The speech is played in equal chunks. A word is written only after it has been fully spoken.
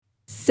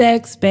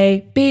sex,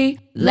 baby.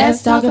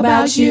 Let's talk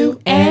about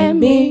you and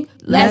me.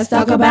 Let's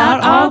talk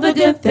about all the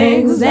good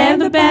things and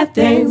the bad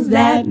things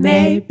that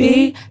may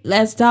be.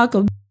 Let's talk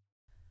about.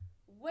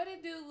 What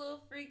it do,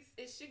 little freaks?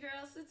 It's your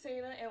girl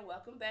Satina, and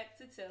welcome back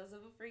to Tales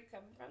of a Freak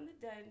coming from the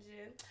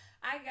dungeon.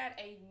 I got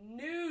a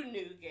new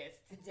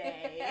guest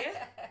today,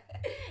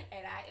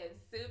 and I am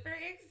super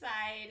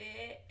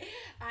excited.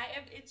 I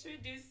am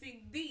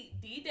introducing the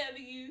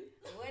DW.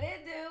 What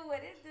it do?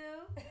 What it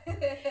do?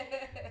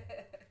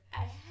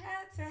 I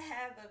had to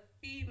have a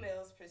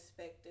female's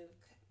perspective,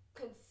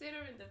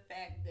 considering the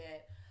fact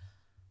that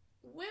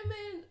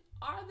women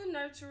are the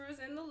nurturers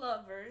and the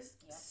lovers.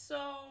 Yep.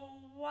 So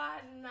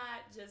why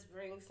not just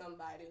bring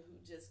somebody who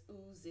just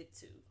oozes it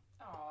too?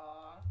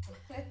 Aww.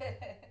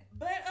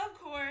 But of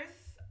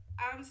course,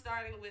 I'm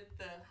starting with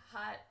the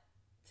hot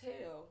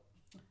tail,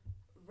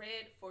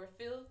 red for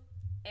filth,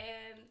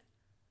 and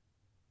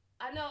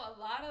I know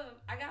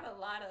I got a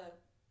lot of,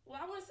 well,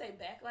 I wouldn't say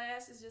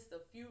backlash. It's just a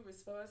few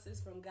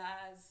responses from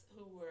guys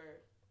who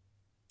were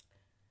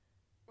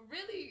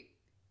really,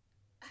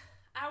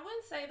 I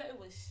wouldn't say that it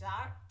was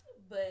shocked,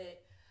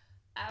 but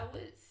I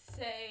would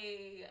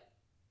say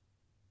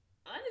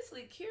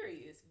honestly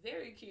curious,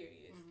 very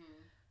curious.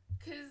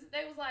 Cause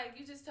they was like,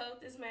 you just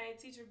told this man,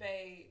 teacher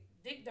babe,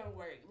 dick don't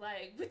work.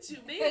 Like, what you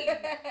mean?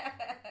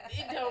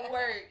 It don't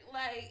work.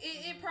 Like,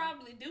 it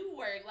probably do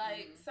work.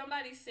 Like,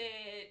 somebody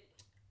said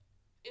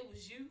it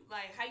was you.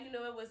 Like, how you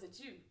know it wasn't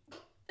you?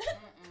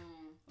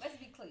 Let's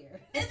be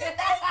clear. Thank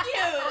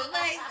you.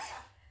 Like,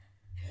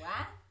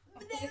 what?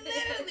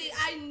 literally,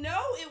 I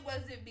know it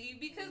wasn't me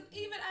because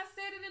even I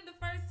said it in the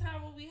first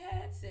time when we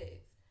had sex.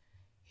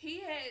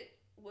 He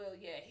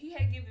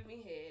had given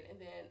me head, and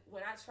then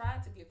when I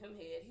tried to give him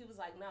head, he was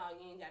like, "Nah,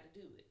 you ain't got to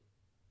do it."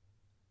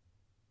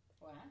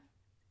 What?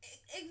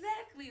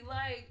 Exactly.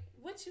 Like,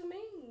 what you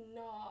mean?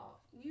 No,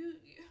 you.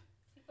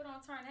 People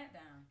don't turn that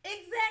down.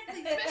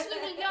 Exactly,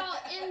 especially when y'all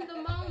in the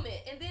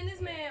moment. And then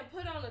this man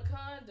put on a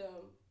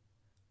condom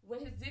when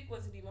his dick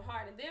wasn't even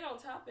hard, and then on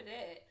top of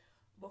that,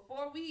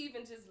 before we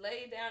even just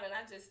laid down and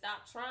I just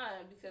stopped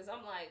trying because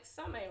I'm like,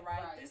 something ain't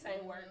right. This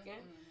ain't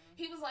working.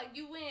 He was like,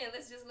 you win.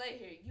 Let's just lay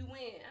here. You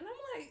win. And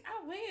I'm like,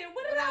 I win?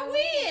 What did I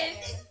win?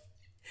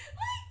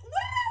 Like,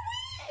 what did I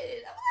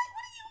win? I'm like,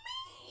 what do you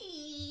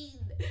mean?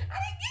 I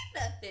didn't get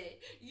nothing.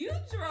 You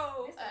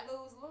drove. It's a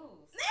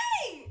lose-lose.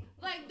 Hey!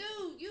 Like,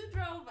 dude, you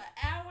drove an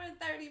hour and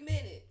 30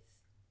 minutes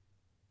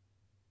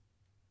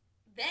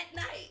that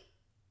night.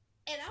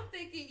 And I'm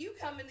thinking you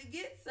coming to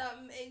get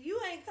something and you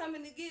ain't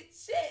coming to get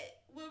shit.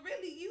 Well,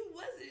 really, you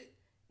wasn't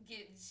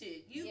getting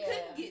shit. You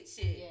couldn't get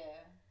shit. Yeah.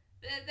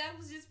 That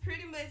was just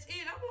pretty much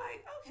it. I'm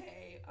like,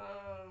 okay,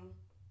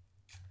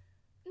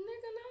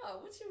 nigga,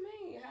 no. What you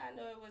mean? How I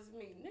know it wasn't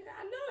me? Nigga,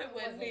 I know it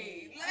wasn't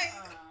me.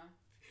 Like,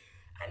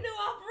 I knew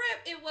off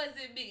rip it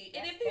wasn't me.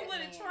 And if he would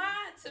have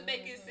tried to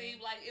make it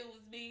seem like it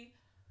was me,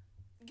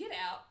 get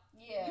out.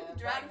 Yeah. You can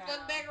drive the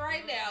fuck back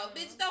right now.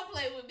 Bitch, don't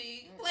play with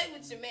me. Play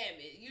with your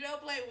mammy. You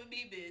don't play with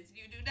me, bitch.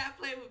 You do not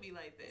play with me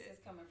like that. This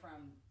is coming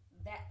from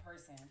that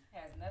person.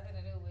 Has nothing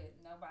to do with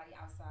nobody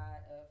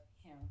outside of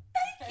him.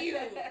 Thank you.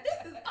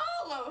 This is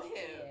all on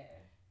him. Yeah.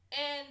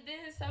 And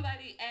then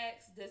somebody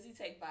asked, does he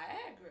take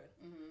Viagra?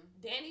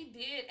 Danny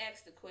did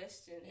ask the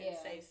question and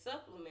say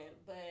supplement,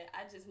 but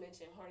I just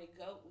mentioned horny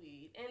goat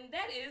weed. And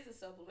that is a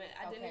supplement.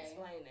 I didn't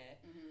explain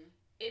that.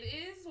 It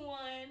is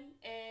one,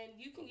 and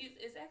you can use,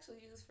 it's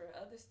actually used for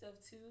other stuff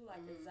too,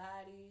 like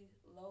anxiety,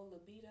 low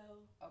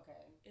libido.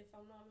 Okay. If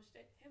I'm not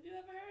mistaken. Have you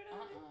ever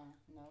heard of it?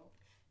 No.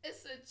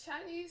 It's a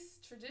Chinese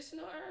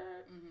traditional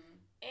herb.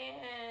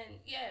 And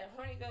yeah,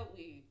 horny goat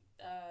weed.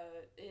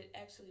 It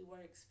actually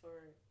works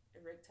for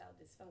erectile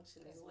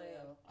dysfunction as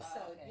well.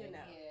 So, you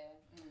know. Yeah.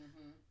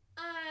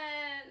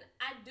 And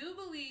I do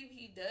believe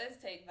he does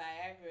take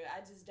Viagra.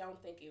 I just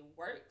don't think it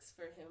works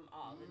for him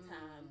all the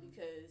time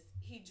because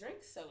he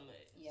drinks so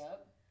much.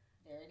 Yep.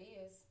 There it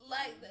is.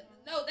 Like,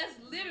 no, that's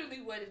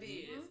literally what it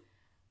is.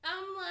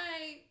 I'm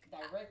like...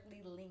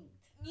 Directly linked.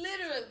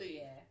 Literally.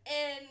 Yeah.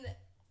 And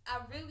I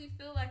really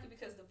feel like it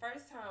because the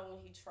first time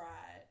when he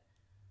tried,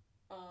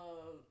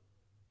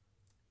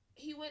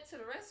 he went to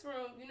the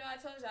restroom. You know, I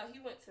told y'all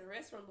he went to the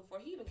restroom before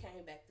he even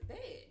came back to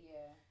bed.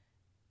 Yeah.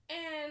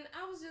 And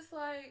I was just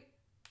like,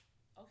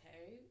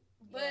 okay.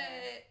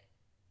 But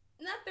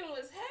nothing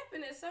was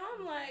happening. So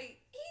I'm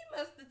like, he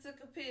must have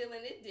took a pill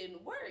and it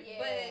didn't work. Yeah.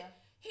 But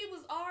he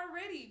was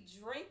already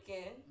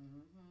drinking.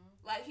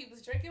 Like, he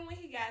was drinking when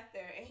he got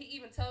there. And he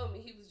even told me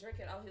he was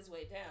drinking on his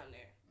way down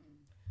there.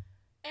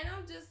 And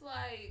I'm just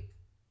like,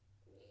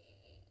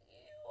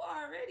 you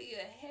already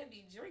a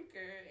heavy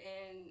drinker.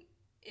 And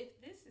if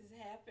this is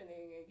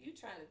happening and you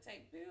trying to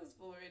take pills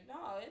for it,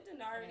 no, it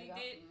done already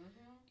did.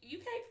 You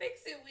can't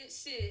fix it with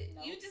shit.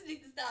 Nope. You just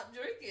need to stop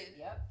drinking.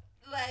 Yep.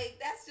 Like,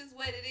 that's just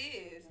what it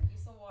is. Give you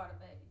some water,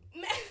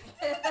 baby.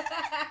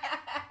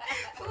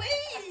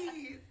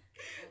 Please.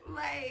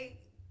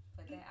 Like,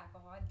 put that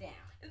alcohol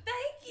down.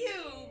 Thank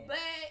you. Yeah.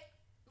 But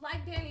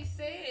like Danny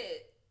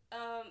said,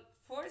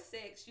 for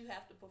sex, you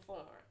have to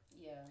perform.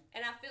 Yeah.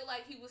 And I feel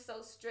like he was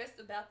so stressed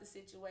about the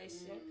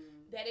situation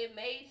that it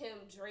made him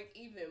drink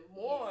even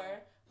more. Yeah.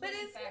 But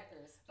it's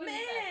factors.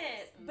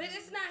 But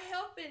it's not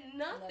helping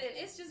nothing.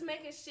 It's just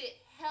making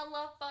shit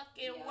hella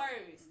fucking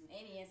worse.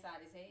 And he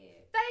inside his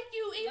head. Thank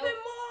you, even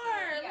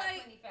more. Yeah, he got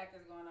like plenty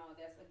factors going on.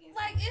 That's against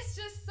like him. it's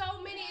just so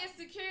many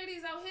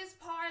insecurities on his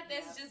part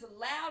that's just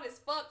loud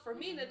as fuck for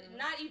me to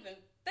not even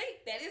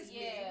think that it's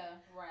me. Yeah,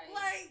 right.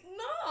 Like,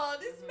 no,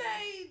 this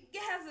man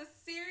has a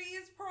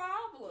serious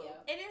problem.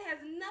 And it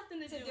has nothing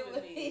to do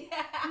with me.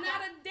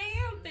 Not a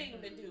damn thing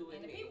to do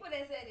with me. And the me. people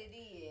that said it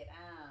did,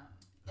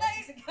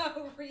 like, to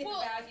go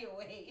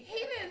reevaluate.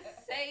 He didn't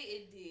say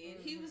it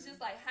did. He was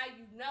just like, how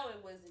you know it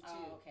wasn't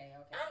you. Okay.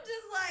 I'm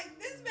just like,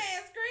 this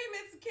man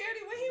screaming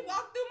security when he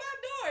walked through my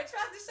door and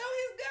tried to show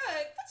his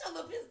gun. Put your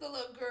little pistol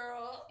up,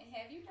 girl. And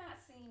have you not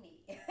seen me?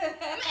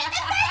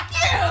 Thank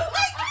you.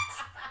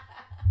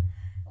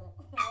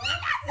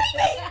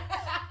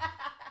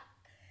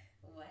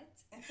 What?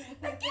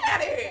 Like, get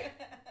out of here.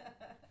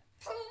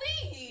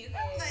 Please.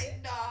 I'm like,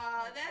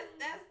 nah, that's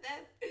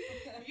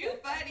you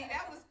funny.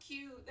 That was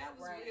cute. That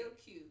was real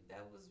cute.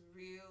 That was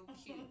real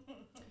cute.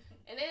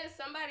 And then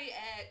somebody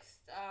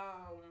asked,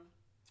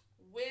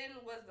 when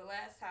was the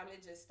last time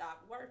it just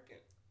stopped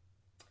working?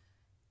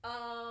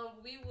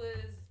 We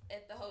was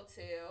at the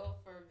hotel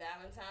for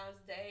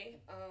Valentine's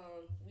Day.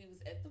 We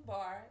was at the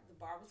bar. The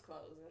bar was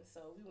closing,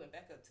 so we went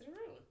back up to the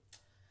room.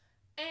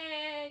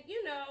 And,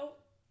 you know,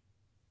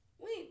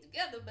 we ain't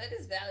together, but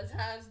it's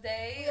Valentine's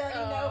Day. We already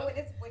know what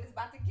it's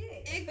about to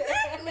get.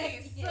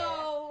 Exactly.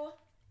 So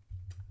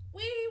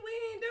we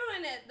ain't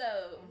doing that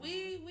though.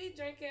 We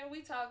drinking,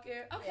 we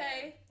talking.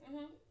 Okay.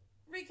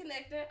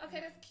 Reconnecting. Okay,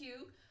 that's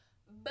cute.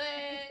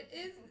 But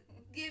it's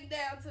getting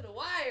down to the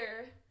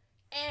wire,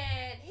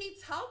 and he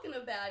talking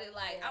about it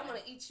like, I want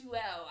to eat you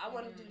out. I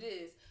want to do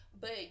this.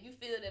 But you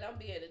feel that I'm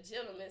being a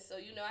gentleman, so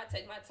you know I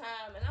take my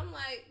time, and I'm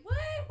like,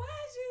 what?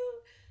 Why'd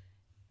you?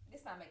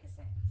 This not making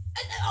sense.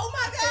 Oh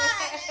my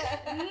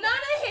God! None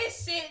of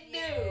his shit do.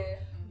 Yeah.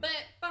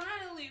 But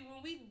finally,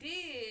 when we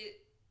did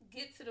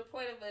get to the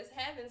point of us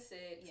having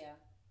sex,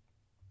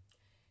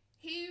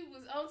 he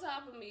was on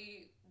top of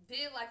me,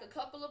 did like a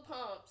couple of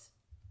pumps,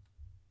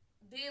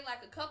 did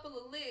like a couple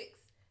of licks,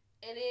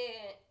 and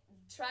then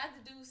tried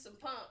to do some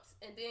pumps,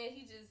 and then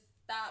he just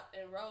stopped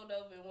and rolled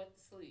over and went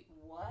to sleep.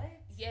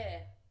 What?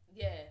 Yeah.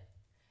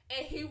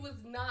 And he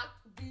was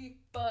knocked the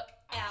fuck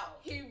out.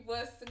 He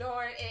was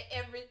snoring and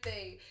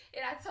everything.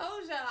 And I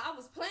told y'all, I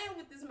was playing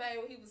with this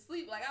man when he was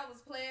asleep. Like, I was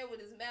playing with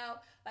his mouth.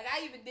 Like,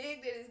 I even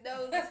digged at his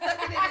nose and stuck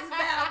it in his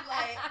mouth.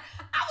 Like,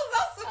 I was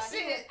on some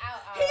shit.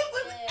 He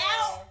was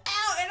out.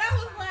 And I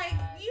was like,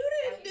 you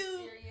didn't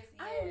do... Serious?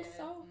 I am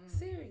so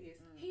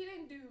serious. He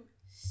didn't do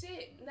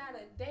shit. Not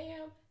a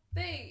damn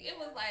thing. It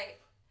was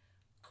like,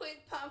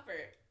 quick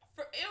pumper.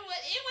 It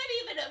wasn't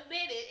even a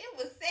minute. It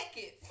was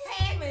seconds.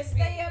 He even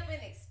stay up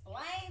and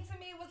explain to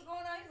me what's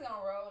going on. He's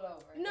gonna roll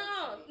over.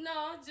 No,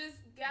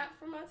 just got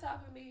from on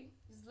top of me,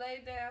 just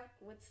laid down,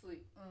 went to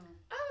sleep.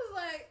 I was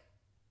like,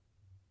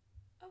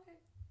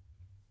 okay,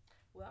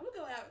 well, I'm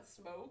gonna go out and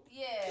smoke.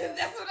 Yeah, because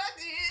that's what I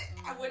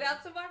did. I went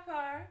out to my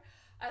car,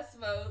 I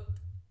smoked,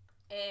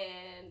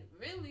 and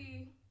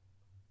really,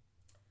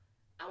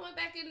 I went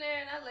back in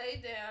there and I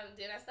laid down.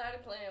 Then I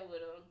started playing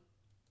with him.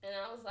 And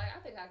I was like,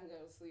 I think I can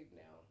go to sleep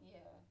now.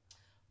 Yeah.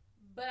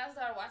 But I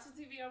started watching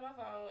TV on my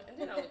phone, and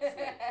then I went to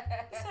sleep.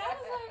 So I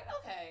was like,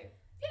 okay,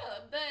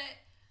 yeah. But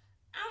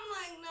I'm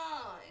like,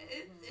 no,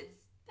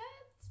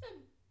 that's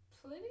been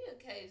plenty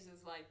of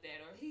occasions like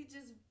that. Or he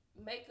just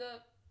make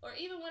up, or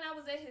even when I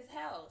was at his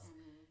house.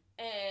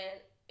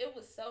 And it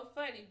was so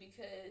funny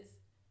because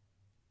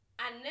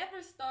I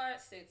never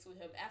started sex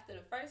with him. After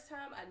the first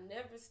time, I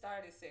never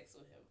started sex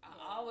with him. I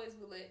always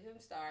would let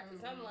him start,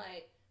 because I'm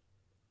like,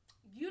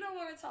 you don't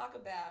want to talk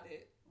about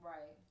it.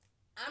 Right.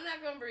 I'm not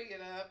going to bring it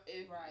up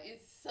if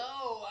it's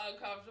so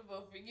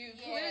uncomfortable for you.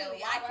 Yeah, clearly,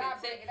 why would I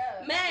bring it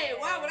up? Man,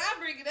 why would I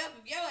bring it up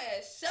if your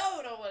ass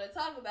sure don't want to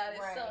talk about it?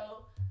 Right.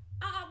 So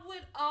I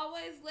would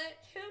always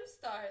let him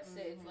start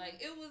sex. Like,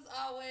 it was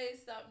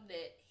always something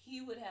that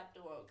he would have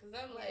to want. Because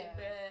I'm like,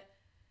 man,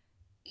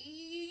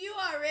 you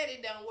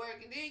already don't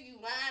work, and then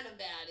you whine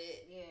about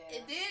it. Yeah.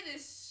 And then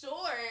it's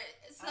short.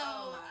 So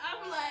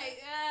I'm like,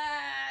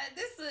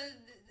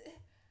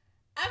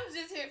 I'm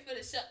just here for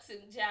the shucks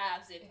and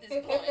jives at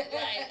this point.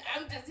 Like,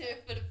 I'm just here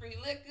for the free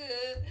liquor,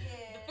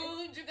 the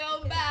food you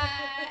go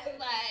buy.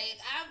 Like,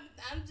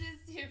 I'm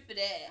just here for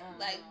that.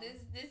 Like,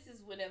 this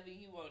is whatever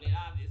you want it,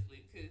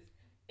 obviously, because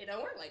it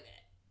don't work like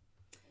that.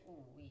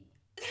 Ooh-wee.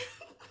 Because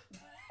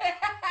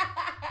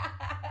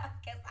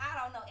I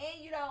don't know. And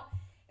you don't,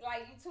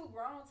 like, you too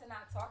grown to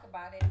not talk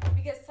about it.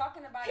 Because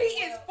talking about it.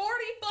 He is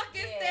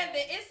 40-7.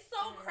 It's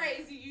so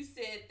crazy you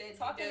said that.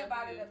 Talking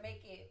about it to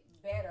make it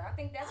better. I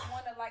think that's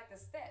one of like the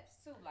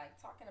steps too, like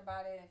talking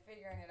about it and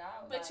figuring it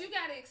out. But like, you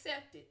gotta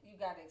accept it. You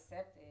gotta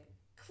accept it.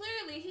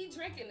 Clearly, he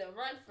drinking to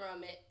run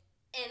from it,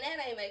 and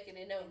that ain't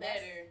making it no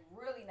better.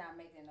 Really not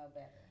making it no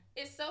better.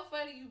 It's so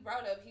funny you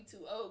brought up he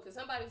too old, because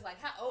somebody was like,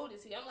 how old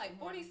is he? I'm like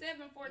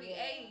 47,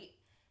 48.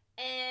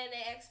 And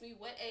they asked me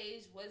what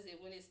age was it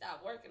when it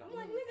stopped working. I'm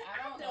like, nigga,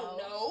 I don't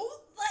know.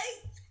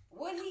 Like,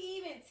 would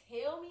he even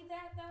tell me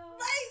that though?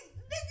 like,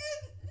 nigga,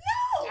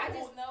 no. I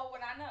just know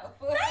what I know.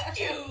 Thank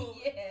you.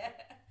 Yeah.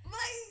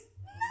 Like,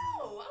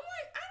 no. I'm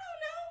like, I don't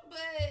know.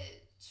 But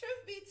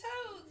truth be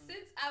told,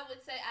 since I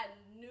would say I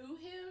knew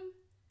him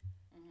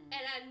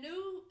and I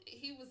knew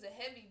he was a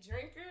heavy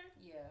drinker,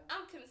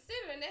 I'm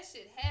considering that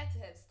shit had to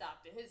have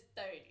stopped in his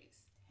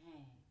 30s.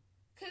 Dang.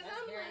 Cause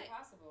That's I'm very like,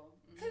 possible.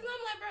 Cause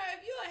I'm like, bro,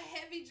 if you're a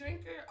heavy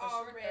drinker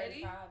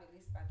already, 35, at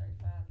least by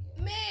 35,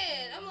 yeah.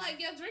 man, I'm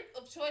like, your drink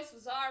of choice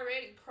was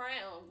already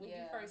Crown when you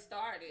first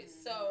started.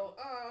 So,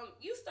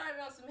 you started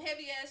on some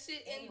heavy ass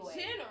shit in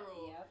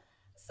general. Yep.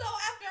 So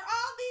after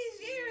all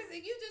these years,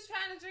 and you just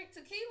trying to drink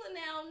tequila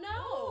now,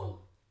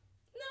 no,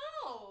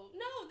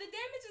 the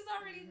damage is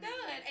already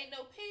done. Ain't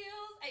no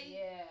pills,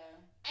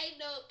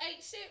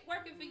 ain't shit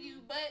working for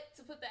you but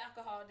to put the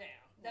alcohol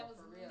down. That was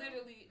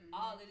literally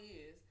all it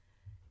is.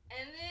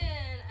 And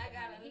then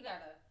he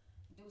gotta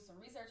do some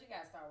research. He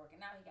gotta start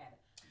working out. He gotta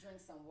drink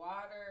some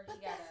water.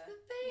 But he gotta, that's the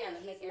thing. He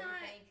gotta make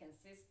everything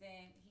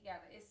consistent.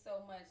 It's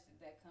so much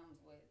that comes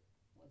with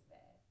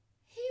that.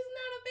 He's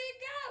not a big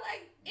guy.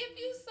 Like if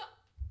you saw,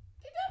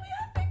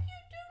 I think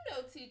you do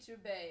know Teacher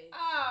Bay.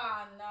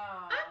 Ah,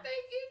 no. I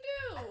think you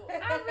do.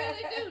 I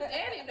really do.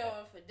 Danny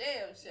know him for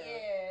damn sure.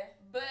 Yeah.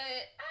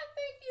 But I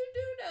think you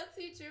do know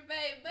Teacher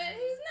Bay. But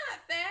he's not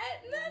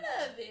fat.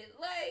 None of it.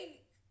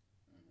 Like.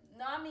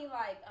 No, I mean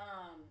like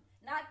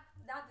not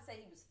to say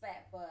he was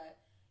fat, but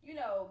you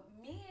know,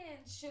 men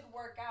should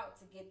work out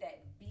to get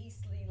that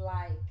beastly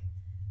like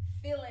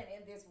feeling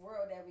in this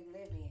world that we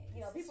live in.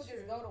 You know, people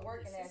just go to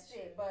work and that's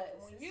it. But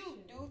when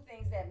you do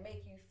things that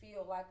make you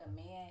feel like a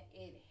man,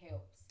 it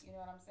helps. You know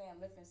what I'm saying?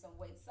 Lifting some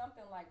weight,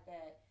 something like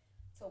that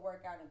to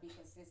work out and be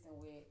consistent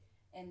with,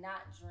 and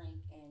not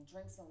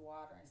drink some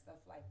water and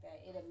stuff like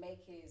that. It'll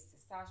make his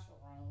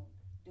testosterone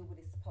do what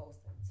it's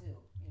supposed to do.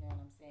 You know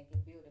what I'm saying? Can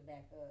build it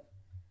back up.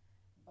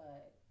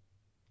 But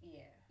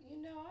yeah. You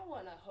know, I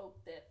want to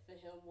hope that for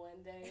him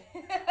one day.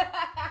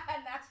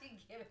 Now she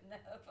giving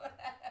up.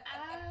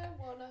 I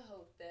want to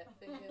hope that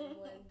for him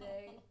one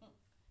day.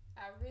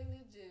 I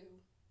really do.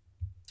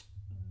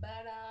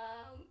 But,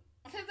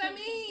 because I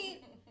mean,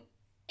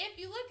 if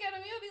you look at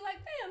him, you'll be like,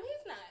 damn,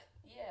 he's not.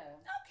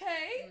 Yeah.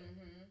 Okay.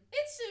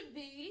 It should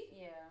be.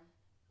 Yeah.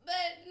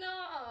 But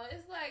no,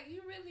 it's like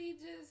you really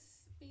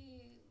just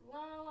be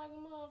lying like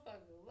a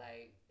motherfucker.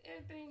 Like,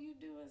 everything you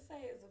do and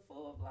say is a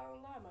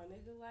full-blown lie, my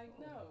nigga. Like,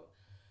 no.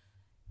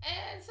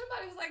 And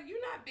somebody was like,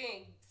 you're not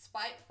being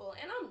spiteful.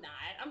 And I'm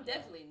not. I'm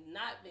definitely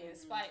not being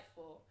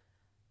spiteful.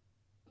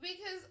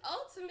 Because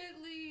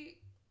ultimately,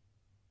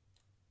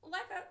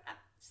 like I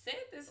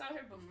said this on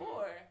here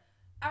before,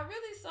 I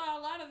really saw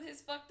a lot of his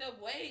fucked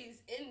up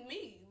ways in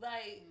me.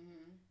 Like,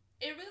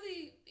 it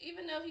really,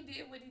 even though he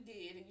did what he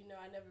did, and you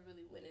know, I never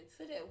really went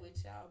into that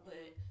with y'all,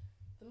 but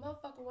the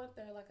motherfucker went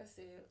there, like I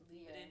said,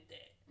 leave it at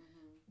that.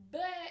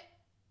 But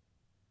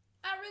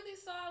I really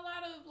saw a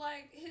lot of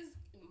like his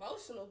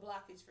emotional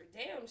blockage for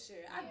damn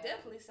sure. I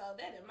definitely saw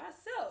that in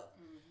myself.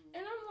 And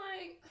I'm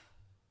like,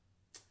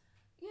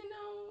 you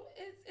know,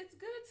 it's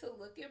good to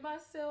look at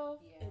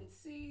myself and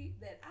see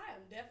that I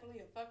am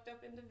definitely a fucked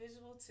up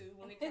individual too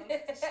when it comes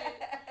to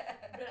shit.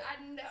 But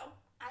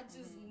I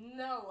just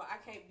know I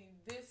can't be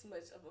this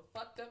much of a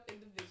fucked up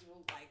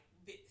individual like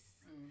this.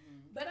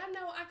 But I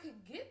know I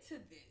could get to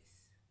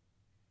this.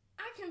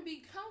 I can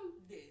become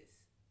this.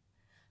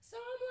 So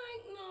I'm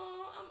like,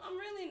 no, I'm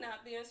really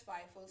not being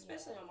spiteful,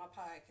 especially on my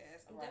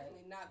podcast. I'm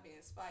definitely not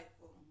being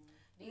spiteful.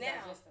 These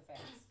are just the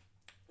facts.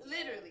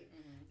 Literally.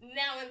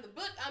 Now in the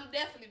book, I'm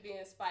definitely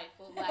being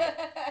spiteful. Like,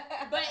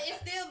 but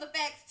it's still the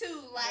facts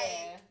too.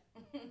 Like,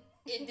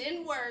 it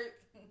didn't work,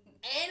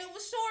 and it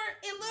was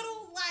short and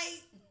little.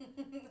 Like,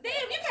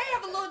 damn, you can't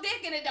have a little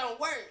dick and it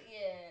don't work.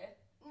 Yeah.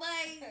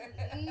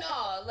 Like,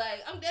 no,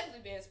 like, I'm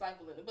definitely being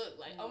spiteful in the book.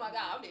 Like, oh my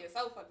God, I'm being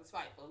so fucking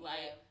spiteful.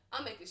 Like,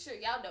 I'm making sure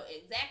y'all know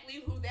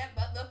exactly who that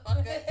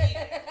motherfucker is.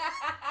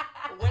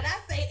 When I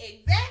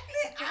say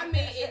exactly, I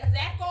mean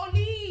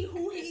exactly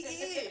who he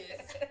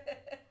is.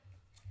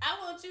 I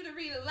want you to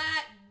read a line.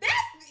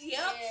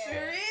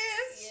 Sure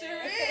is.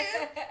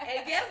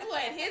 And guess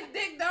what? His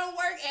dick don't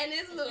work and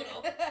it's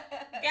little.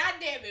 God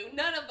damn it,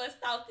 none of us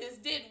thought this,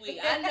 did we?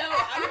 I know.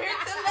 I'm here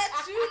to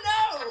let you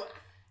know.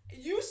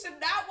 You should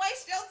not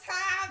waste your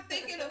time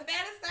thinking of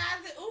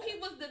fantasizing. Ooh, he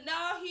was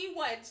he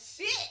wasn't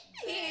shit.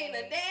 He ain't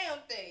a damn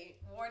thing.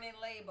 Warning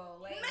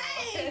label.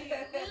 Man,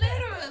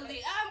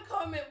 literally, I'm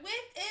coming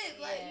with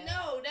it. Like,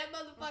 no, that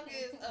motherfucker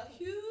is a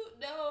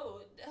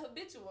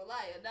habitual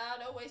liar.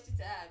 Nah, don't waste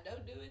your time.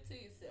 Don't do it to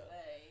yourself.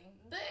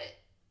 But,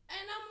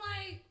 and I'm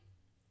like,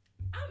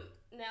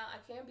 now I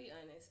can be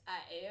honest.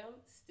 I am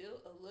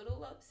still a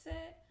little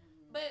upset.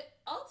 But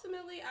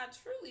ultimately, I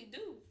truly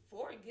do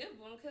forgive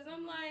him because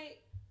I'm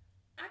like,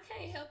 I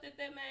can't help that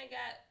man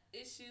got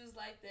issues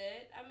like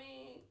that. I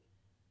mean,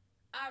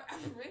 I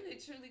really,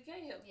 truly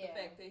can't help the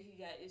fact that he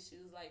got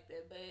issues like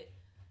that. But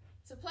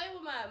to play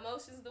with my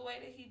emotions the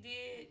way that he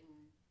did,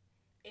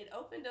 it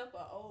opened up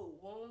an old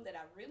wound that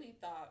I really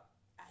thought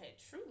I had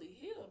truly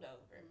healed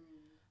over.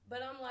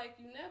 But I'm like,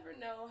 you never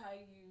know how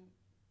you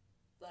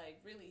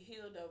like really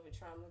healed over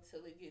trauma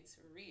till it gets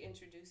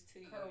reintroduced to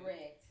you.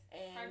 Correct.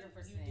 And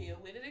 100%. you deal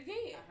with it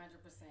again.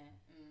 100%.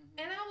 Mm-hmm.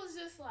 And I was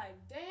just like,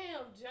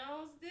 damn,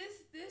 Jones,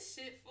 this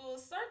shit full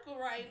circle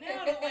right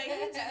now. The way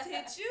he just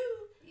hit you.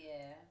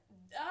 Yeah.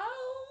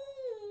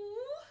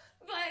 Oh,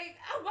 like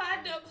I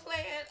wind up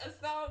playing a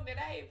song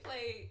that I ain't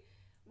played.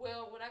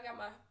 Well, when I got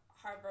my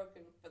heart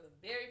broken for the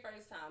very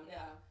first time.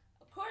 Yeah. Now,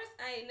 of course,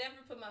 I ain't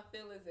never put my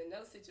feelings in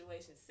no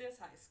situation since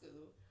high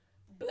school.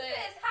 But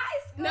Since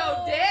high school?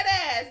 no, dead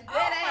ass. Oh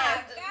my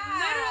gosh.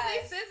 Literally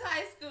since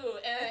high school.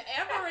 And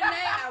Amber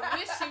Renee, I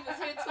wish she was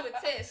here to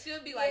attest.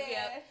 She'll be like,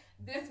 yeah,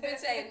 this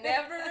bitch ain't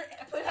never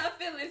put her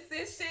feelings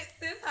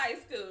since high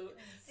school.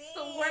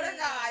 Swear to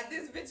God,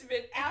 this bitch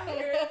been out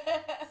here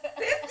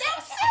since that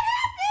shit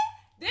happened.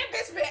 That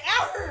bitch been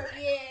out here.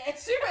 Yeah.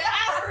 She been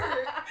out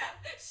here.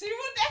 She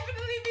will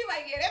definitely be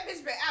like, yeah, that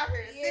bitch been out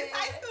here since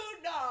high school.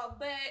 No,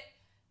 but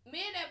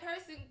me and that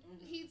person,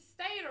 he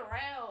stayed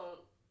around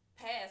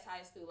past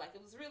high school. Like,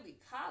 it was really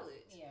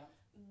college. Yeah.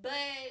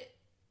 But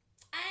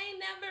I ain't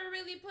never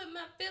really put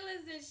my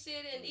feelings in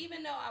shit. And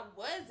even though I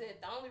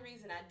wasn't, the only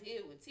reason I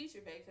did with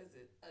Teacher Bay because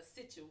of a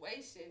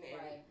situation.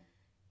 And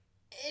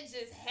it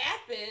just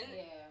happened.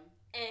 Yeah.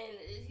 And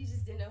he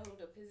just didn't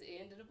hold up his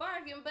end of the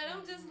bargain. But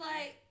I'm just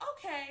like,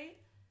 okay,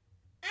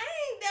 I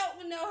ain't dealt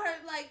with no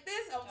hurt like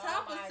this on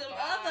top of some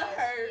other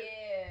hurt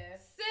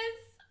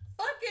since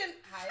fucking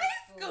high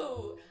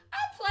school. I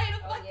played a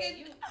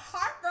fucking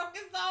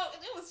heartbroken song.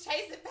 It was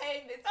Chasing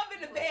Pavements. I'm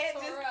in the bed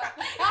just crying.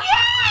 Yes!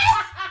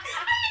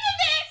 I'm in the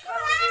bed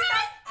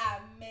crying. I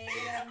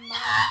made up my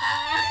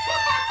mind.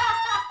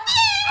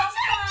 I'm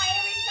crying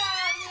every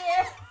time,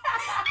 yeah.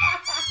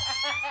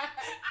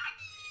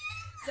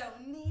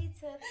 Don't need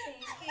to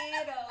think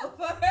it over.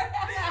 I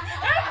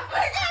was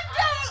like, I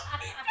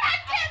don't. God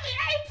damn it,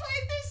 I ain't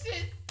played this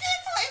shit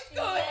since high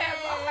school and had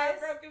my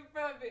heart broken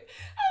from it.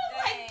 I was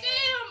like,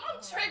 damn, I'm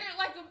triggered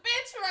like a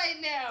bitch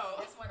right now.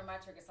 That's one of my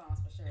trigger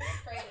songs for sure.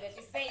 It's crazy that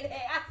you say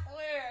that. I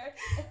swear.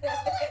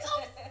 I'm like,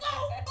 I'm so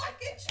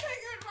fucking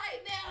triggered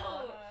right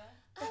now.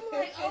 I'm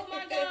like, oh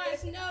my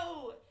gosh,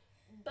 no.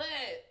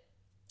 But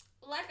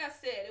like I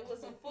said, it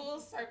was a full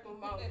circle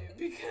moment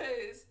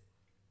because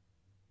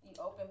you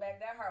opened back,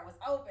 that heart was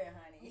open,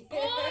 honey.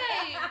 Boy,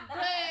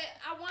 but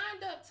I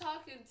wound up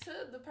talking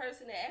to the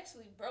person that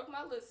actually broke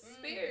my little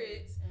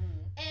spirits.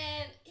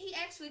 And he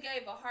actually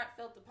gave a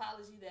heartfelt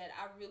apology that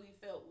I really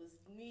felt was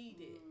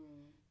needed.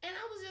 And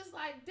I was just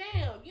like,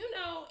 damn, you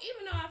know,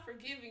 even though I've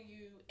forgiven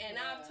you and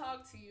I've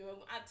talked to you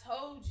and I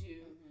told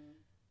you,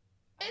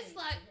 it's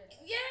like,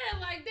 yeah,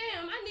 like,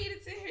 damn, I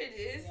needed to hear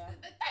this.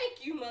 Yeah.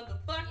 Thank you,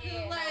 motherfucker.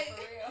 Yeah, like,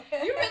 no, for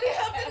real. You really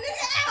helped a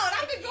nigga out.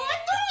 I've been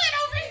going through it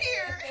over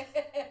here.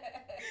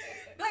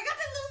 Like, I've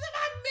been losing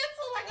my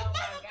mental like a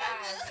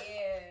motherfucker.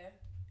 Yeah.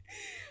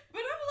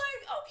 But I'm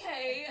like,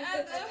 okay,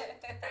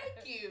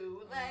 thank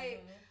you.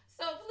 Like,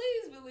 so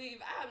please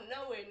believe I'm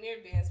nowhere near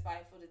being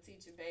spiteful to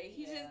Teacher Bay.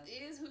 He just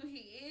is who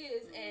he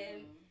is,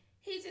 and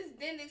he just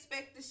didn't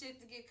expect the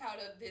shit to get caught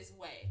up this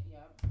way.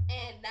 Yep.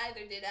 And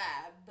neither did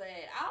I.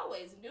 But I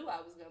always knew I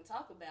was going to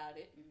talk about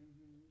it.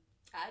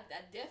 I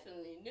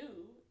definitely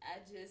knew. I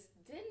just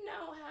didn't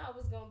know how I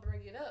was going to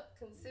bring it up,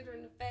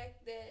 considering the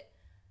fact that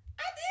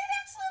I did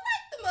actually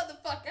like the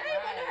motherfucker. I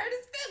ain't want to hurt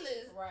his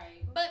feelings.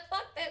 Right. But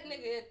fuck that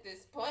nigga at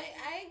this point.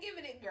 I ain't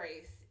giving it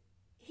grace.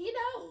 He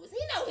knows. He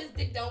know his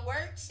dick don't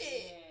work.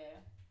 Shit. Yeah.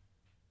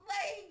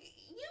 Like,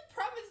 you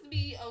promised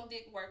me on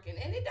dick working,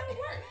 and it don't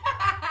work.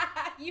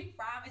 You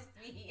promised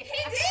me. He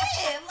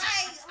did.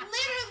 Like,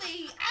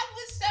 literally, I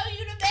would show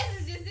you the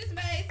messages. This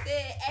man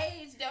said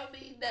age don't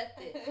mean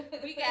nothing.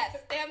 We got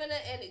stamina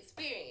and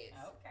experience.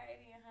 Okay,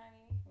 then,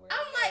 honey.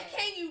 I'm like,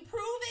 can you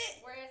prove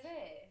it? Where is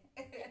it?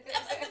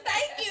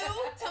 Thank you.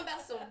 Talking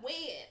about some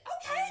win.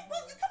 Okay,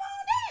 well, come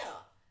on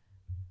down.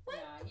 What?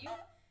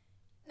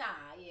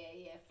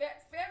 Yeah.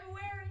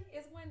 February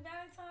is when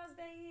Valentine's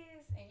Day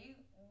is, and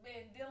you've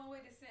been dealing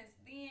with it since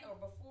then or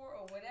before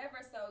or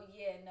whatever. So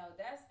yeah, no,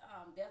 that's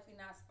definitely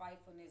not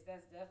spitefulness.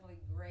 That's definitely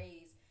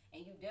grace,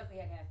 and you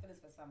definitely have to have feelings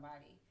for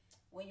somebody.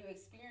 When you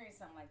experience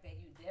something like that,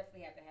 you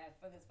definitely have to have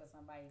feelings for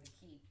somebody to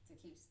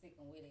keep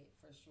sticking with it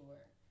for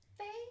sure.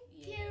 Thank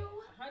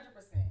you. 100%.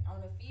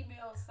 On the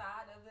female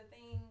side of the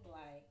thing,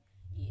 like,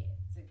 yeah,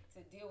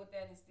 to deal with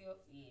that and still,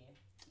 yeah,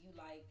 you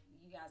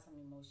got some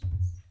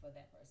emotions for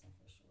that person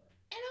for sure.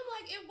 And I'm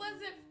like, it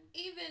wasn't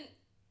even,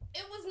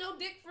 it was no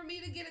dick for me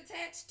to get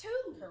attached to.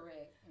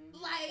 Correct.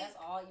 Like, that's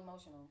all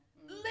emotional.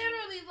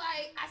 Literally,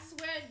 like, I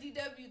swear,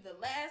 DW, the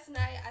last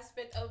night I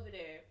spent over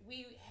there,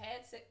 we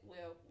had sex,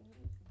 well,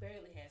 we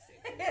barely had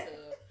sex in the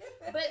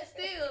tub. But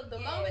still,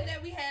 the moment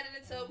that we had in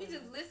the tub, we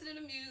just listened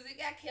to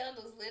music, got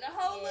candles lit, a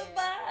whole little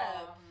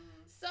vibe.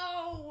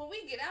 So when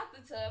we get out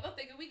the tub, I'm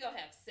thinking we gonna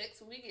have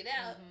sex when we get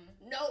out.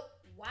 Nope.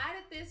 Why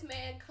did this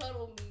man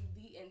cuddle me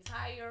the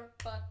entire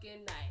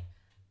fucking night?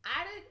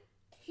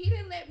 he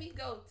didn't let me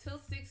go till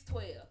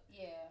 6:12.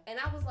 Yeah. And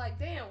I was like,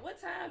 damn, what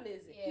time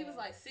is it? Yeah. He was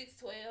like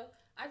 6:12.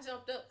 I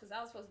jumped up because I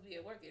was supposed to be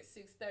at work at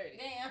 6:30.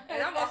 Damn.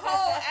 And I'm a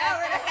whole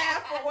hour and a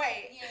half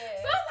away.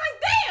 Yeah. So I was like,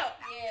 damn.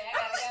 Yeah, I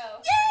gotta go.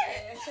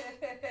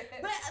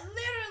 Yeah. But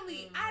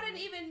literally, I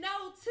didn't even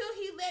know till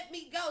he let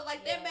me go.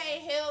 Like, that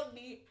man held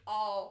me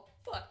all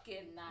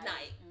fucking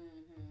night.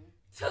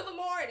 Till the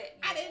morning.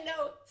 I didn't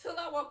know till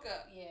I woke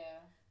up. Yeah.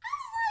 I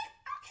was like,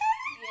 okay,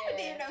 I never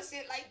did no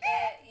shit like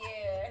that.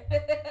 Yeah.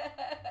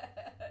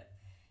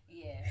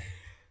 Yeah.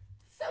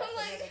 So That's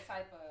like another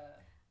type of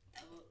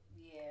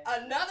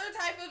another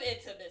type of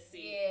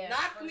intimacy. Yeah,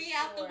 Knock me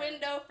out the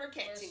window for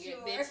catching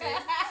it,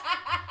 bitches.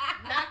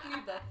 Knock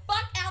me the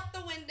fuck out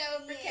the window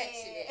for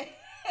catching it.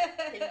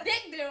 His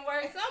dick didn't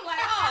work, so I'm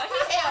like, oh,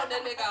 he held the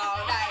nigga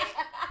all night.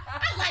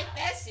 I like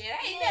that shit.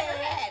 I ain't never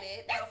had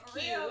it. That's for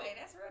cute. real. Hey,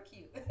 that's real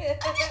cute.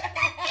 Like,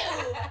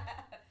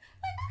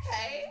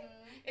 okay.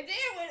 And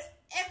then when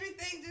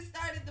everything just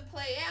started to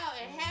play out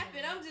and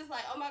happen, I'm just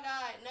like, oh my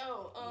God,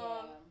 no.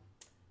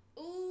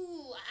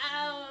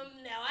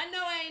 Now I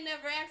know I ain't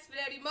never asked for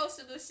that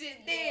emotional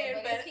shit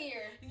then, but it's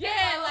here.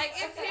 Yeah, like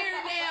it's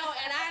here now,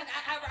 and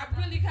I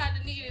really kind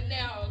of need it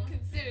now,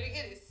 considering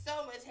it is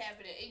so much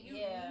happening, and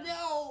you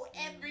know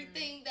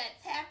everything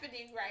that's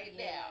happening right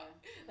now.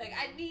 Like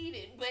I need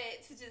it,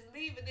 but to just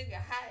leave a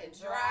nigga high and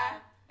dry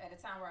at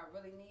a time where I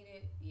really need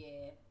it,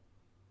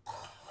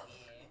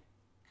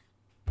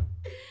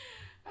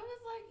 I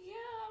was like,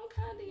 I'm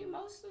kind of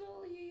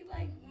emotionally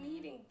like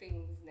needing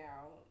things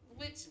now.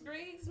 Which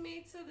brings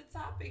me to the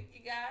topic, you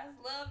guys,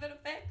 love and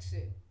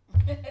affection.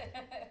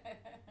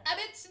 I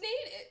bitch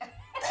need it.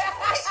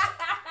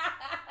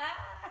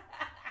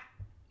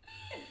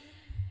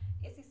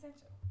 It's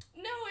essential.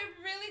 No, it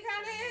really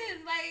kind of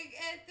is. Like,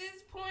 at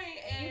this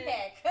point. And you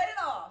had cut it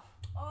off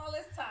all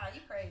this time.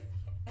 You crazy.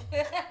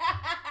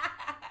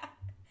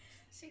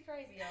 She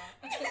crazy, y'all.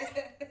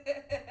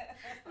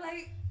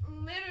 Like,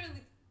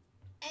 literally,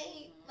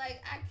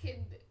 I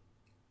can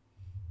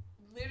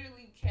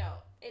literally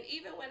count. And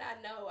even when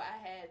I know I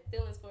had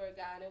feelings for a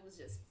guy and it was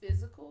just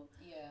physical,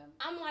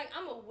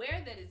 I'm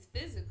aware that it's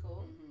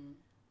physical.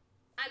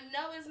 I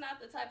know it's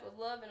not the type of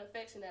love and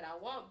affection that I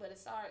want, but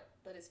as far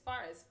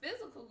as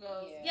physical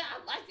goes,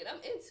 I like it. I'm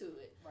into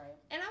it. Right.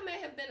 And I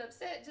may have been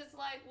upset, just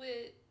like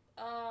with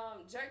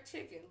jerk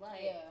chicken.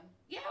 Like,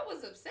 I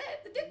was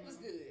upset. The dick was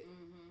good.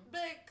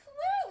 But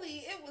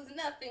clearly, it was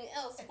nothing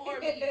else for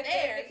me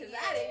there because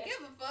I didn't give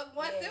a fuck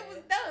once it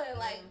was done.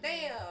 Like,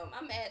 damn,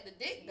 I'm mad the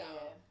dick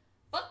gone.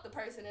 Fuck the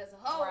person as a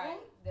whole. Right.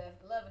 The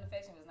love and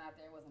affection was not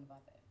there. It wasn't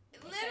about that.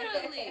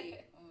 Literally.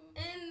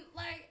 And,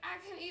 like,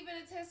 I can even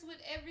attest with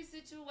every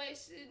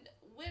situation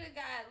with a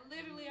guy.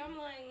 Literally,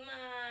 I'm like,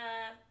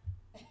 nah.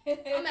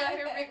 I'm out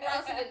here Rick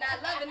Rossing and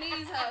not loving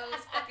these hoes.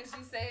 Fuck is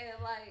you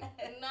saying? Like,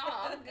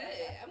 nah, I'm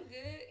good. I'm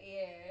good.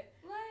 Yeah.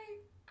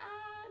 Like,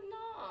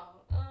 no.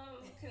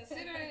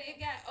 Considering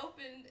it got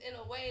opened in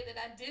a way that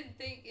I didn't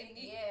think it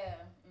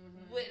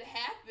would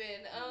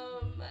happen,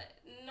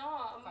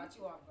 no. Caught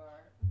you off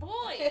guard.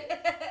 Boy,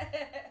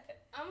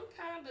 I'm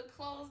kind of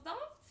closed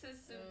off to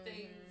some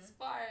things as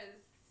far as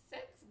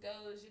sex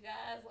goes, you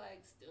guys.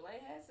 Like, still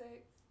ain't had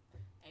sex.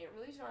 Ain't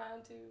really trying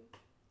to.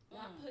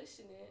 Not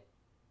pushing it.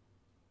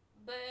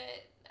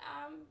 But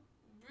I'm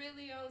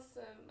really on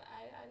some,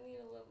 I need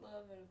a little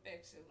love and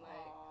affection.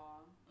 Like,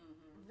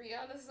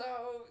 Rihanna's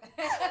song,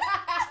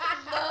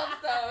 love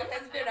song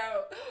has been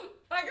on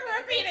fucking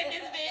repeat in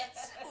this bitch.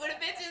 When a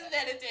bitch is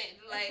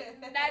meditating. Like,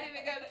 not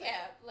even gonna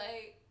cap.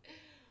 Like,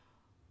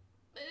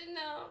 but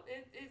no,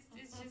 it's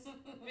just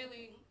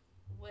really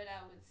what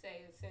I would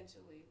say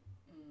essentially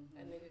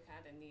a nigga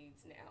kind of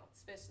needs now,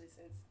 especially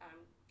since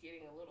I'm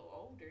getting a little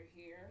older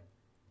here.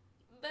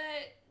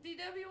 But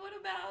DW, what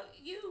about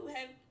you?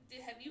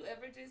 Have you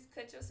ever just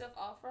cut yourself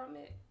off from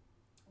it?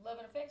 Love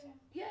and affection?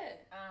 Yeah.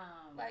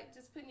 Like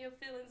just putting your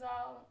feelings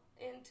all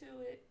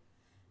into it.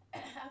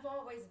 I've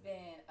always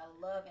been a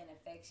love and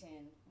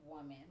affection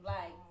woman.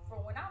 Like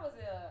from when I was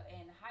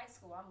in high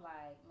school, I'm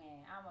like,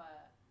 man, I'm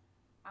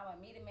a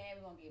meet a man.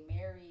 We're gonna get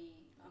married.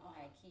 We're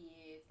gonna have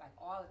kids. Like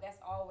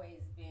that's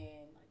always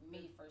been like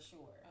me for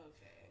sure.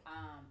 Okay.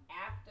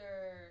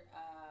 After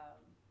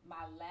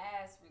my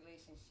last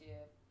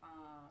relationship,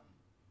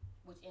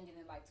 which ended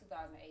in like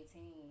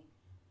 2018,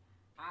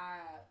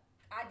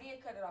 I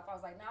did cut it off. I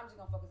was like, no, I'm just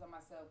gonna focus on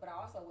myself. But I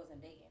also wasn't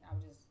dating. I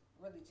was just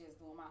really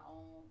just doing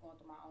going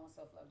through my own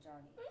self-love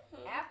journey.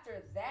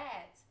 After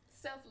that,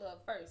 self-love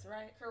first,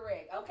 right?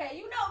 Correct.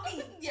 Okay, you know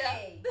me.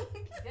 Hey,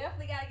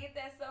 definitely gotta get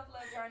that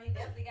self-love journey.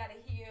 Definitely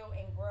gotta heal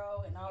and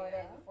grow and all of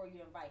that before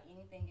you invite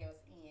anything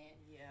else in.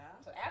 Yeah.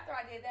 So after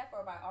I did that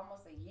for about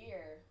almost a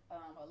year,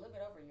 a little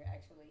bit over a year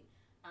actually,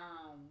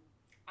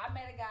 I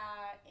met a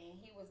guy and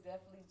he was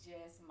definitely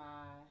just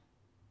my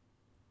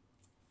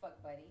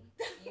fuck buddy,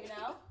 you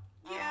know?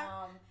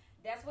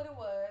 That's what it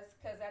was.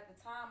 Cause at the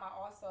time I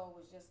also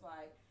was just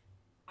like,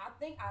 I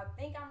think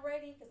I'm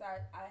ready because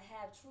I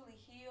have truly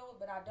healed,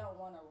 but I don't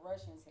want to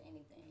rush into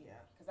anything. Yeah.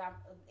 Cause I'm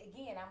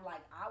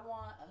like, I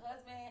want a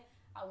husband.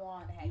 I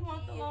want to have You kids.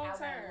 want the long I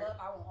term. want love.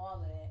 I want all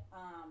of that.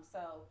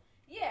 So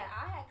yeah,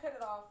 I had cut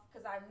it off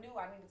because I knew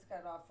I needed to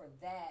cut it off for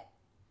that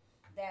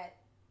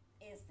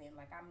instant.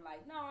 Like I'm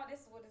like, no,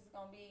 this is what it's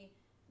gonna be.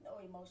 No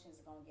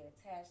emotions are gonna get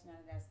attached. None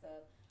of that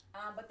stuff.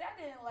 But that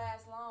didn't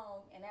last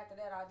long. And after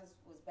that, I just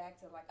was back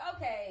to like,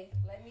 okay,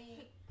 let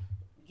me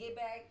get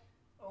back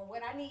on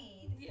what I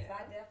need. Because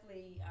I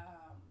definitely,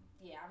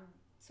 I'm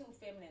too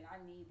feminine.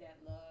 I need that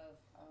love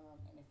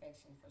and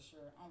affection for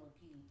sure on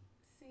repeat.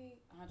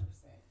 See, 100%.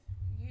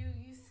 You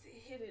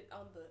hit it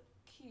on the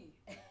key.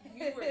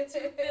 You were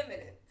too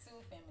feminine. Too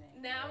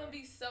feminine. Now I'm gonna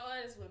be so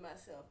honest with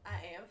myself.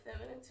 I am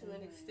feminine to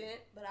an extent,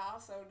 but I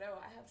also know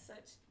I have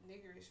such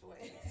niggerish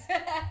ways.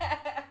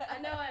 I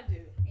know I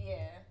do.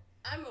 Yeah.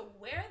 I'm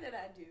aware that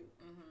I do.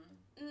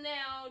 Mm-hmm.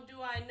 Now,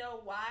 do I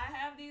know why I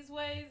have these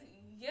ways?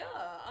 Yeah.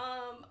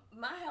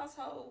 My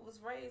household was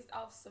raised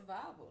off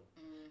survival.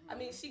 Mm-hmm. I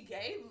mean, she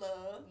gave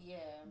love. Yeah.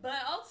 But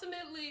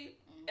ultimately,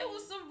 it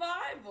was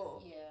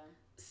survival. Yeah.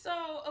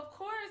 So, of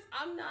course,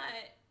 I'm not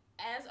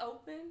as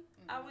open,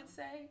 I would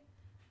say,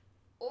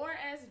 or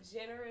as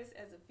generous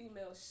as a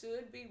female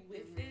should be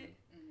with it.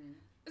 Mm-hmm.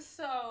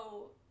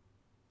 So,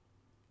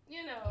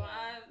 you know,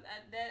 I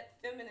that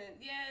feminine,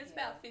 it's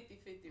about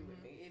 50-50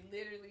 with me. It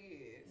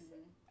literally is.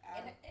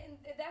 And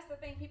that's the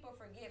thing people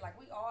forget. Like,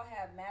 we all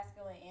have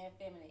masculine and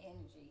feminine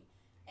energy.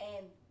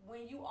 And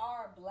when you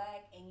are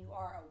black and you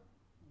are a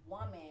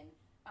woman,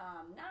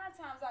 9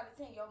 times out of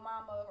 10, your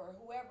mama or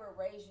whoever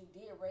raised you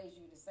did raise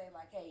you to say,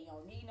 like, hey, you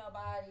don't need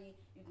nobody.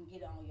 You can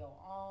get it on your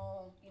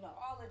own. You know,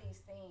 all of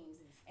these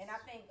things. And I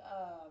think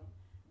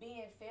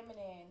being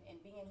feminine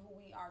and being who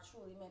we are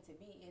truly meant to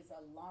be is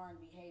a learned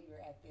behavior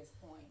at this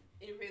point.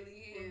 It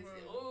really is.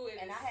 Ooh,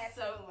 it and is I had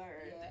so to,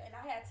 learned. Yeah, and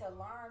I had to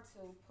learn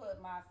to put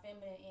my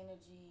feminine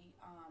energy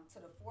to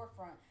the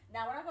forefront.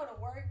 Now, when I go to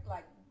work,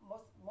 like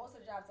most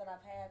of the jobs that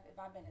I've had, if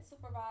I've been a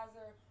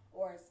supervisor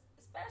or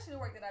especially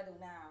the work that I do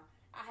now,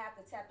 I have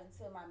to tap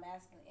into my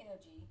masculine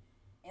energy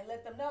and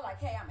let them know,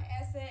 like, hey, I'm an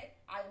asset.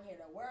 I am here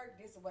to work.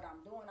 This is what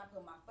I'm doing. I'm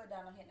putting my foot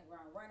down. I'm hitting the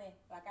ground running.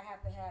 Like, I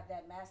have to have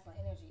that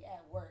masculine energy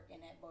at work.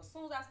 But as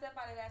soon as I step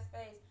out of that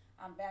space,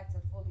 I'm back to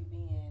fully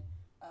being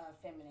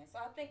feminine.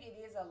 So I think it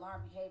is a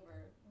learned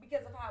behavior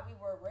because of how we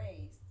were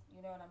raised.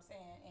 You know what I'm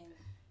saying? And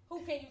who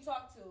can you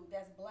talk to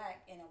that's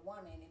black and a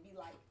woman and be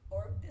like,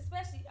 or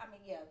especially,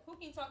 who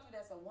can you talk to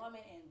that's a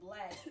woman and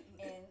black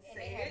and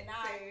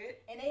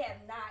they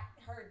have not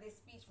heard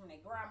this speech from their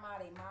grandma,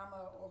 their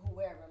mama, or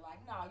whoever. Like,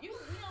 no, you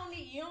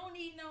don't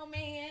need no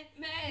man.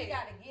 You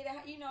gotta get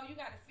it. You know, you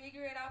gotta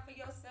figure it out for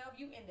yourself.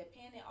 You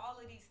independent. All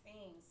of these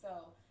things.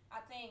 So I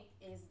think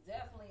it's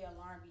definitely a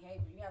learned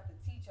behavior. You have to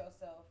teach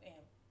yourself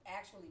and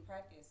actually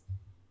practice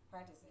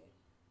it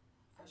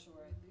for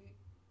sure.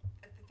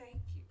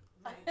 Thank you.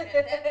 Like,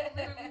 that's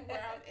literally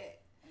where I'm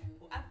at.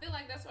 I feel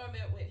like that's where I'm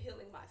at with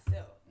healing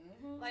myself.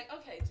 Like,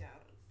 okay,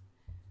 Jones,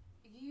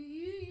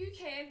 you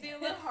can be a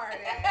little hard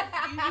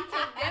ass. You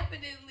can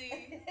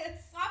definitely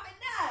soften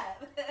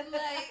up.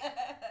 Like,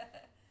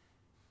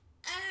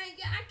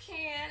 I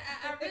can.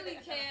 I really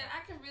can.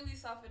 I can really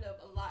soften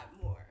up a lot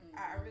more.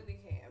 I really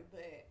can.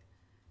 But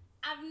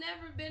I've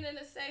never been in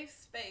a safe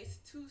space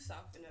to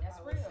soften up. That's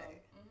I would real.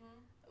 say.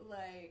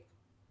 Like,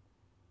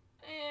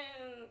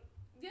 and.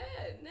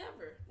 Yeah,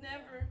 never.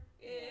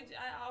 Yeah.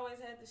 I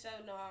always had to show,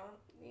 no,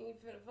 you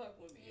ain't finna fuck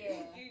with me.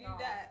 Yeah, you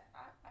got.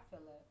 I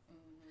feel that.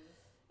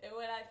 And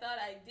when I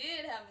thought I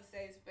did have a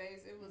safe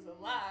space, it was a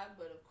lie.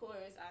 But of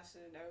course, I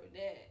should have known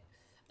that.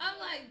 I'm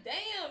like,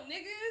 damn,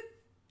 nigga,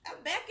 I'm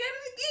back at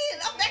it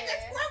again. I'm back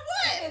at square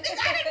one. Nigga,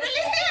 I didn't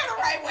really hear the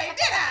right way,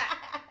 did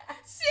I?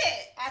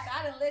 Shit. After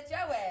I done let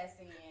your ass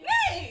in.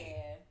 Right.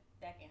 Yeah,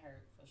 that can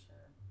hurt for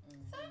sure.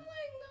 So I'm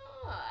like,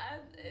 no,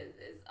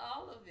 it's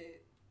all of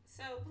it.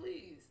 So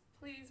please,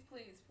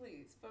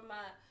 for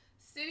my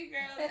city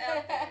girls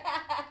out there,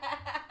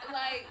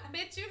 like,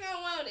 bitch, you gonna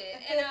want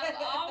it. And I've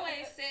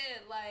always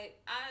said, like,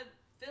 I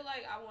feel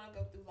like I want to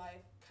go through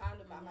life kind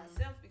of by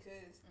myself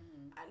because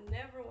I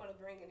never want to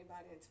bring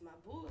anybody into my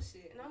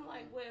bullshit. And I'm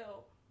like,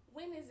 well,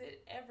 when is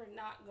it ever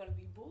not gonna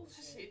be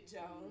bullshit,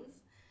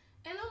 Jones?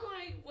 And I'm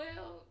like,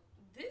 well,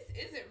 this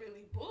isn't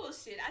really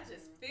bullshit. I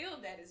just feel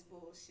that it's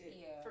bullshit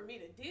for me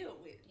to deal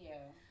with.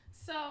 Yeah.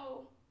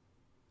 So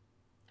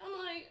I'm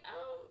like,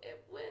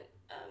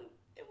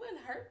 it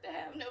wouldn't hurt to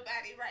have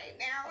nobody right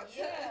now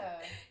to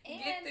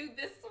get through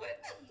this one.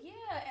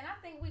 Yeah, and I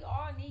think we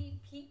all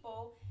need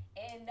people,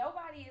 and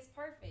nobody is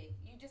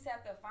perfect. You just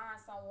have to find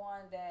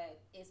someone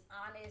that is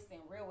honest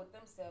and real with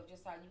themselves,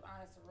 just how you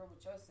honest and real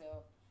with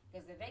yourself.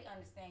 Because if they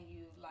understand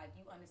you like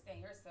you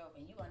understand yourself,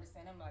 and you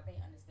understand them like they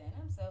understand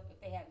themselves, if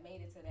they have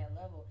made it to that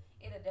level,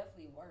 it'll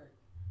definitely work.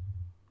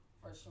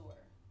 For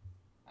sure.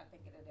 I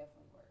think it'll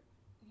definitely work.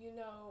 You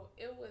know,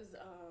 it was...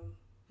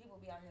 people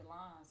be out here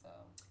lying, so...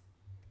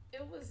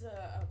 It was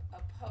a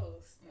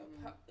post.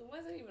 It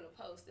wasn't even a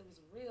post. It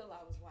was a reel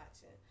I was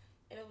watching.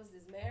 And it was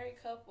this married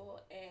couple,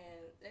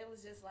 and they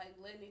was just, like,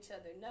 letting each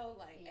other know,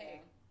 like,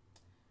 hey,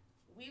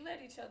 we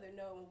let each other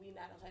know when we're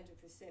not 100%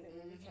 and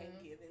when we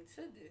can't give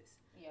into this.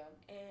 Yeah.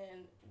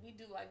 And we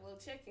do like little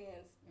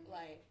check-ins,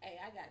 like, hey,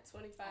 I got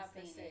 25%.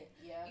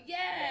 Yeah.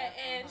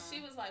 And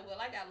she was like,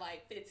 well, I got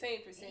like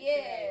 15% Yeah.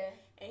 today.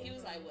 And he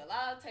was like, well,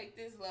 I'll take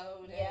this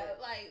load. Yeah. And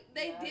like,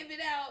 they divvy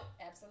it out.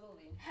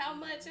 Absolutely. How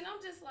much? And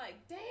I'm just like,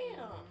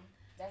 damn.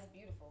 That's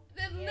beautiful.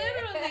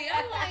 Literally,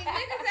 I'm like,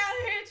 niggas out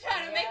here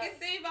trying to make it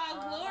seem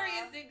all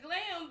glorious and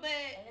glam, but...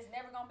 And it's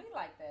never going to be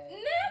like that.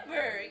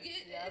 Never.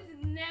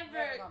 It's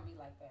never going to be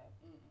like that.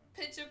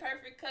 Picture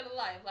perfect cut of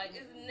life. Like,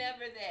 it's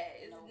never that.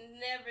 It's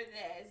never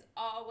that. It's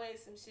always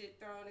some shit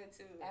thrown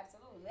into it.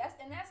 Absolutely.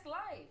 That's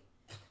life.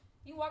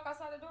 You walk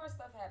outside the door,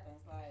 stuff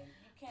happens. Like,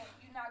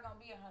 you're not going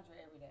to be 100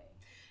 every day.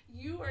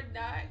 You are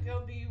not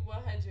going to be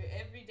 100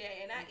 every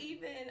day. And I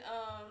even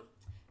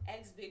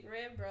asked Big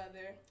Red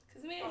Brother,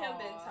 because me and him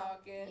been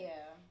talking.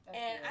 Yeah.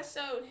 And I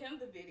showed him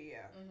the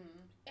video.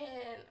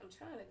 And I'm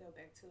trying to go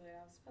back to it.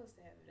 I was supposed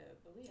to have it up,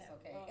 but we had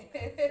a long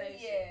conversation.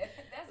 Yeah,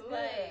 that's good.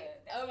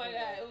 Oh my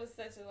God, it was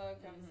such a long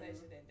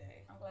conversation that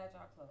day. I'm glad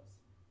y'all close.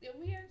 Yeah,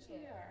 we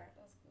actually are.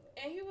 That's good.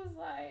 And he was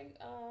like,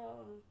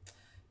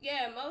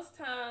 yeah, most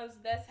times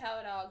that's how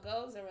it all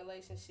goes in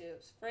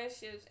relationships,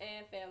 friendships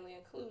and family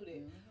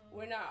included.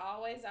 We're not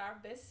always our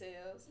best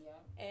selves,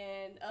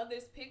 and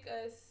others pick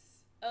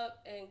us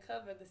up and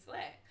cover the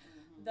slack.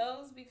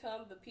 Those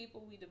become the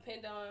people we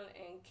depend on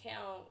and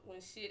count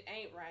when shit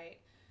ain't right.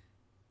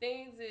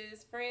 Things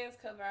is, friends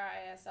cover our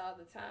ass all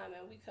the time,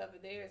 and we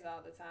cover theirs all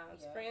the time.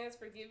 Friends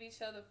forgive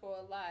each other for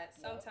a lot.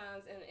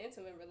 Sometimes in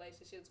intimate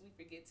relationships, we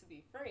forget to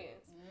be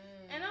friends.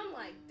 And I'm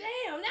like,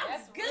 damn,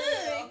 that's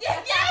good.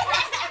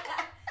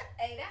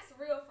 Hey, that's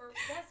real.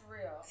 That's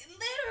real.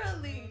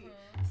 Literally.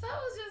 So I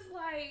was just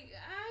like,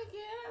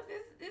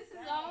 this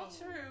is all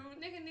true.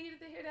 Nigga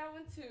needed to hear that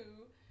one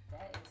too.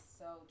 That is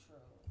so true.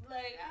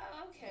 Like,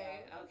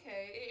 okay.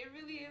 It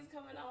really is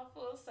coming all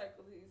full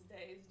circle these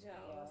days,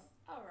 Jones.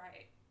 All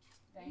right.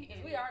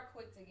 Because we are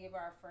quick to give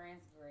our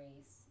friends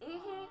grace.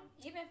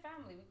 Even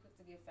family, we quick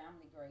to give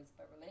family grace,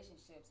 but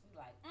relationships, we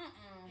like,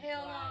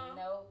 hell no.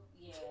 No,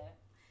 yeah.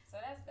 So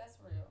that's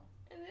real.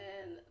 And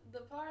then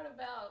the part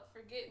about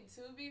forgetting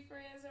to be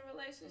friends in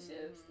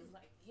relationships is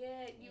like,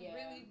 you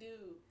really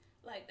do.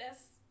 Like,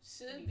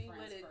 should be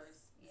what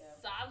it's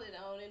solid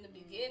on in the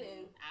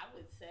beginning, I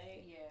would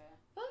say. Yeah.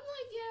 But I'm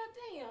like,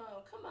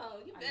 damn, come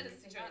on, you better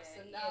drop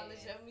some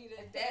knowledge on me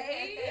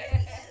today.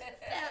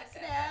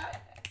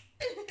 Snap.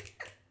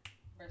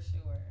 For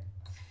sure.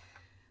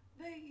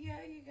 But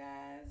yeah, you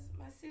guys,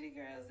 my city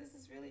girls, this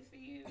is really for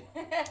you.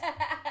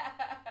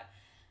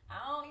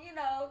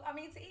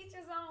 To each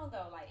his own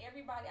though. Like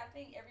I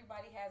think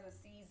everybody has a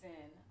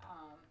season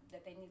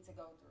that they need to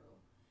go through.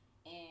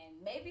 And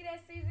maybe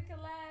that season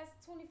could last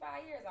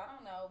 25 years, I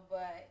don't know,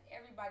 but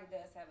everybody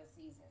does have a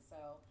season.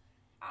 So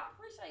I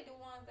appreciate the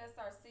ones that's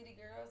our city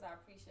girls. I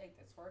appreciate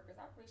the twerkers.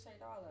 I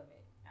appreciate all of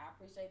it. I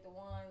appreciate the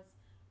ones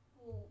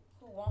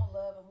who want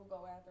love and who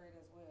go after it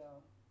as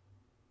well.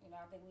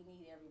 I think we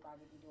need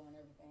everybody to be doing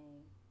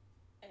everything.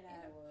 And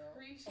I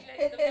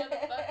appreciate the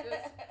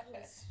motherfuckers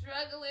who's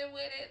struggling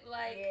with it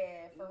like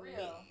for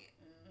real.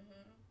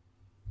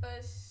 For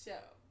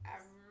sure.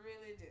 I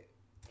really do.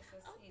 It's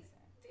a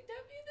season.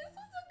 DW, this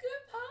was a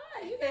good pod.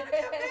 You gotta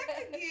come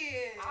back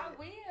again. I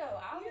will.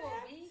 I will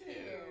be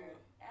here.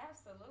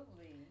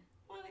 Absolutely.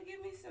 Want to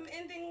give me some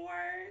ending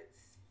words?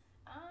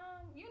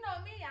 You know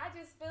me. I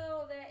just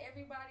feel that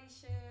everybody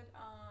should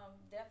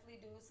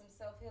definitely do some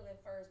self-healing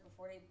first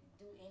before they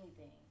do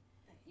anything.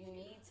 You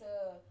need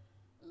to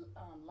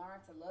learn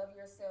to love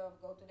yourself,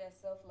 go through that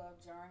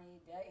self-love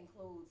journey. That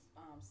includes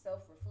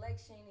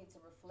self-reflection. You need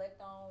to reflect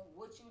on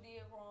what you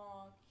did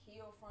wrong,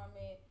 heal from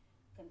it,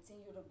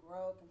 continue to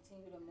grow,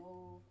 continue to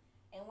move.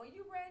 And when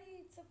you're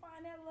ready to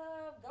find that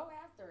love, go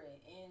after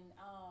it. And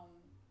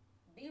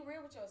be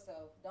real with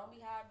yourself. Don't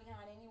be hiding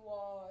behind any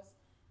walls.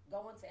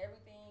 Go into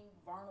everything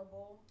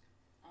vulnerable.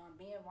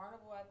 Being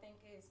vulnerable, I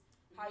think, is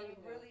how you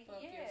really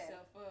fuck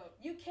yourself up.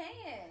 You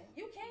can.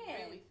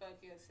 Really fuck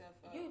yourself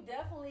up. You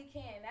definitely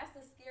can. That's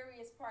the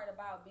scariest part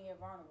about being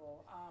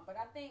vulnerable. But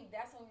I think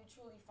that's when you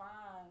truly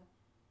find.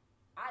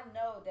 I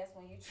know that's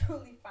when you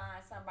truly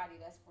find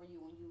somebody that's for you.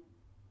 When you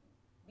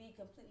be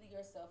completely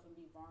yourself and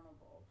be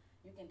vulnerable,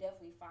 you can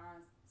definitely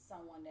find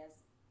someone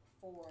that's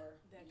for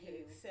that you.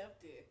 Can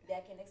accept it.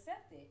 That can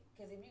accept it.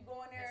 Because if you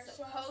go in there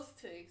supposed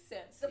to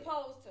accept it.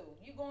 Supposed to.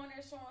 You go in there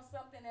showing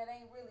something that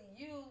ain't really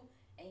you,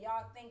 and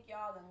y'all think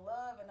y'all in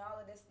love and all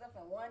of this stuff,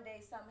 and one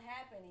day something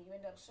happened and you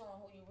end up showing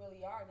who you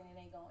really are, then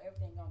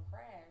everything gonna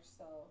crash.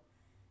 So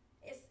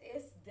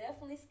it's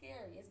definitely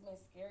scary. It's been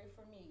scary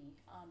for me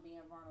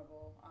being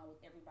vulnerable with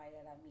everybody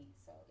that I meet.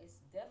 So it's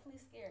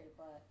definitely scary,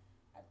 but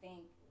I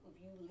think if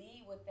you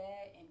lead with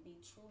that and be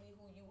truly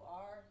who you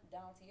are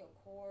down to your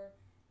core,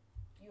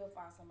 you'll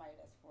find somebody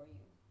that's for you,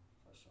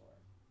 for sure.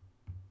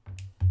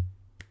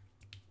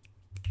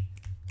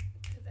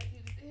 Because I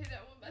needed to hear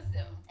that one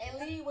myself. And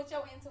lead with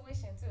your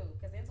intuition, too.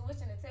 Because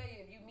intuition will tell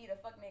you if you meet a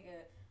fuck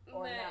nigga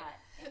or not.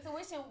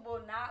 Intuition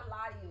will not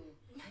lie to you.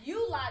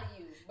 You lie to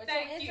you, but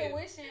your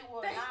intuition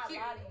will not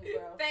lie to you,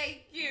 bro.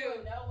 Thank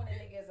you. You'll know when a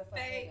nigga is a fuck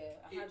nigga,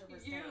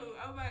 100%. You,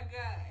 oh my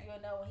God.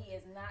 You'll know when he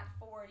is not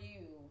for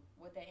you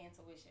with that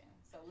intuition.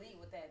 So lead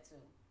with that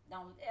too.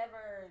 Don't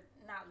ever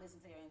not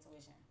listen to your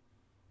intuition.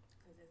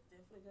 Because it's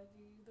definitely going to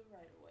give you the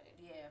right way.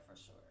 Yeah, for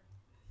sure.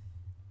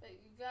 But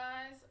you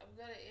guys, I'm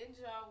going to end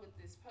y'all with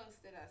this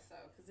post that I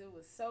saw because it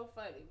was so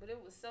funny, but it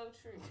was so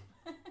true.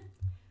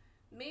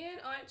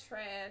 Men aren't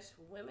trash.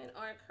 Women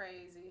aren't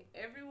crazy.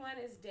 Everyone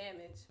is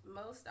damaged.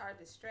 Most are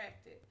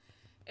distracted.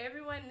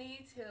 Everyone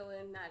needs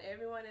healing. Not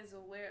everyone is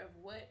aware of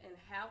what and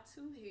how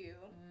to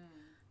heal.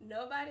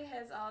 Nobody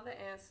has all the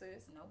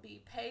answers. Nope.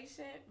 Be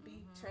patient.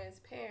 Be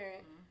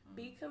transparent.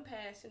 Be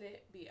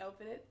compassionate. Be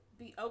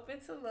open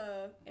to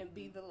love, and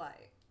be the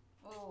light.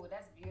 Oh,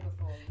 that's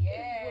beautiful.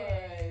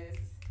 Yes. It was.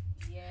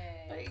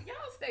 Yes. But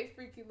y'all stay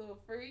freaky little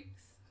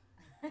freaks.